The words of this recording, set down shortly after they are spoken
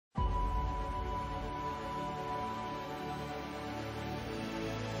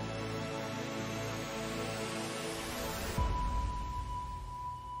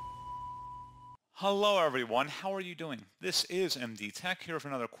Hello everyone, how are you doing? This is MD Tech here for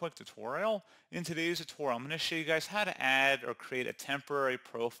another quick tutorial. In today's tutorial, I'm going to show you guys how to add or create a temporary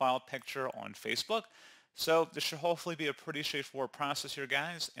profile picture on Facebook. So this should hopefully be a pretty straightforward process here,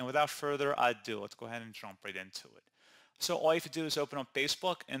 guys. And without further ado, let's go ahead and jump right into it. So all you have to do is open up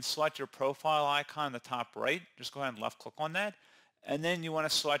Facebook and select your profile icon in the top right. Just go ahead and left click on that. And then you want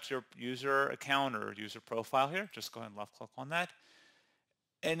to select your user account or user profile here. Just go ahead and left click on that.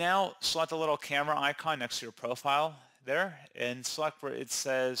 And now select the little camera icon next to your profile there and select where it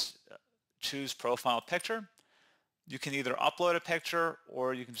says choose profile picture. You can either upload a picture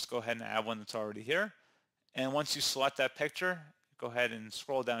or you can just go ahead and add one that's already here. And once you select that picture, go ahead and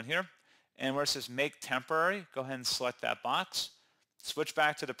scroll down here. And where it says make temporary, go ahead and select that box. Switch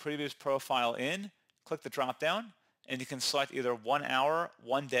back to the previous profile in, click the drop down, and you can select either 1 hour,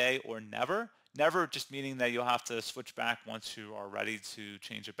 1 day, or never. Never just meaning that you'll have to switch back once you are ready to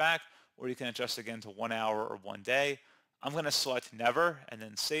change it back, or you can adjust again to 1 hour or 1 day. I'm going to select never and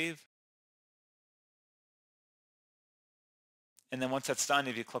then save. And then once that's done,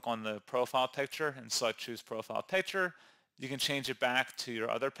 if you click on the profile picture and select choose profile picture, you can change it back to your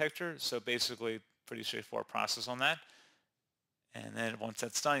other picture. So basically, pretty straightforward process on that. And then once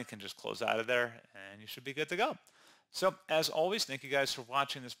that's done, you can just close out of there and you should be good to go. So as always, thank you guys for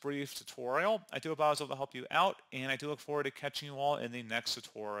watching this brief tutorial. I do hope I was able to help you out, and I do look forward to catching you all in the next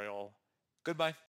tutorial. Goodbye.